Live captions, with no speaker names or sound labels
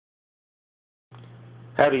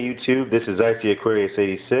Howdy YouTube, this is IC Aquarius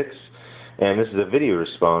 86, and this is a video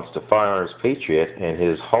response to FirearmPatriot and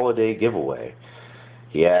his holiday giveaway.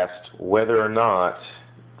 He asked whether or not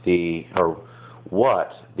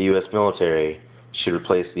what the U.S. military should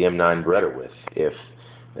replace the M9 Beretta with, if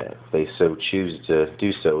they so choose to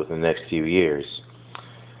do so within the next few years.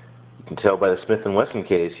 You can tell by the Smith & Wesson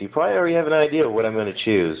case, you probably already have an idea of what I'm going to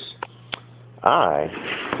choose. I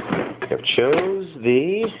have chose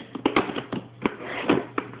the...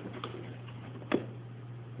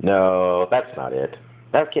 No, that's not it.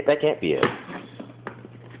 That can't be it.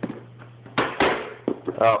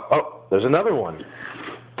 Oh, there's another one.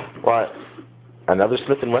 What? Another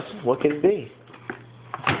Smith & Wesson? What could it be?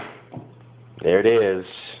 There it is.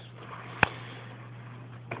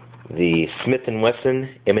 The Smith & Wesson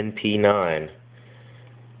M9.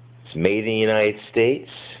 It's made in the United States.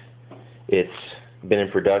 It's been in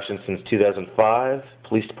production since 2005.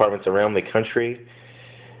 Police departments around the country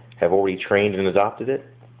have already trained and adopted it.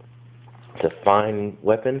 It's a fine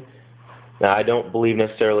weapon. Now, I don't believe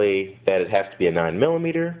necessarily that it has to be a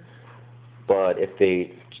 9mm, but if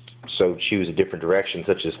they so choose a different direction,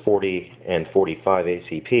 such as 40 and 45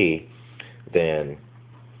 ACP, then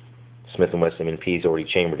Smith & Wesson M&P is already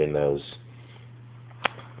chambered in those.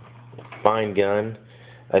 Fine gun.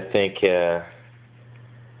 I think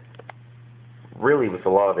really with a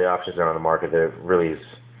lot of the options that are on the market,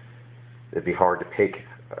 it'd be hard to pick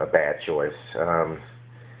a bad choice.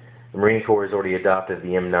 The Marine Corps has already adopted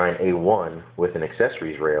the M9A1 with an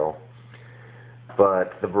accessories rail,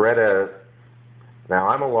 but the Beretta, now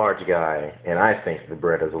I'm a large guy, and I think the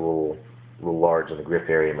Beretta is a little large in the grip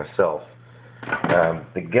area myself.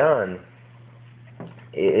 The gun,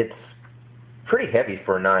 it's pretty heavy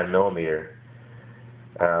for a 9mm,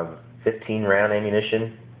 15 round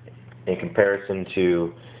ammunition in comparison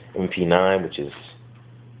to MP9, which is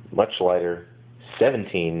much lighter,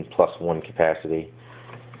 17 plus 1 capacity.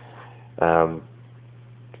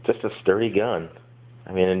 Just a sturdy gun.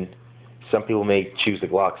 I mean, some people may choose the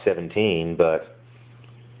Glock 17, but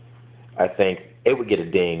I think it would get a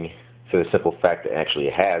ding for the simple fact that actually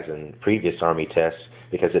it has in previous Army tests,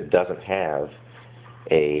 because it doesn't have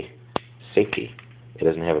a safety. It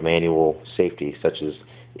doesn't have a manual safety such as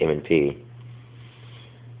M&P.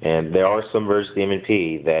 And there are some versions of the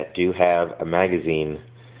M&P that do have a magazine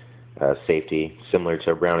safety similar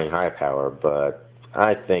to a Browning high power, but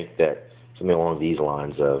I think that something along these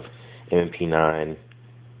lines of M&P9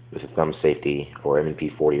 with a thumb safety or M&P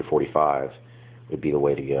 40 or 45 would be the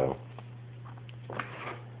way to go.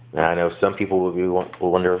 Now, I know some people will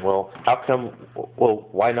wonder, well, how come, well,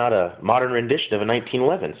 why not a modern rendition of a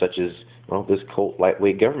 1911, such as, well, this Colt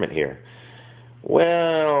lightweight government here?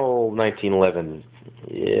 Well, 1911,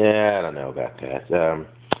 yeah, I don't know about that.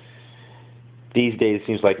 These days, it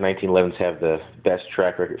seems like 1911s have the best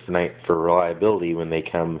track record for reliability when they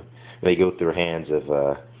go through the hands of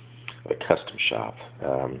a custom shop.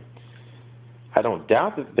 I don't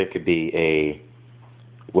doubt that there could be a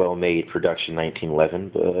well-made production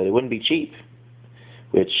 1911, but it wouldn't be cheap,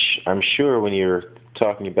 which I'm sure when you're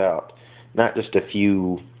talking about not just a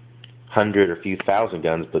few hundred or few thousand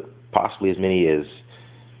guns, but possibly as many as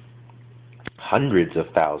hundreds of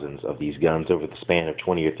thousands of these guns over the span of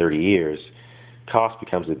 20 or 30 years, cost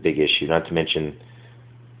becomes a big issue, not to mention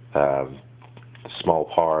small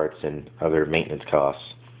parts and other maintenance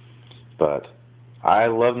costs. But I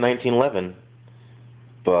love 1911,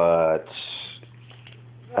 but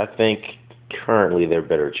I think currently they're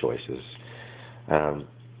better choices. The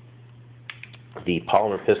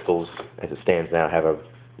polymer pistols, as it stands now, have a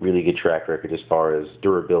really good track record as far as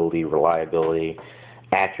durability, reliability,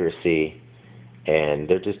 accuracy, and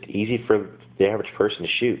they're just easy for the average person to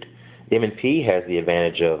shoot. The M&P has the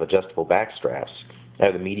advantage of adjustable back straps. I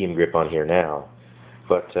have the medium grip on here now,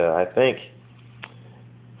 but I think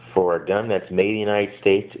for a gun that's made in the United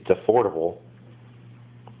States, it's affordable,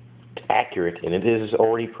 it's accurate, and it is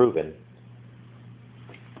already proven.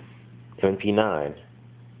 MP9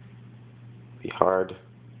 be hard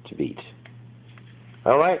to beat.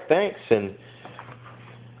 All right, thanks, and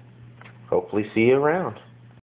hopefully see you around.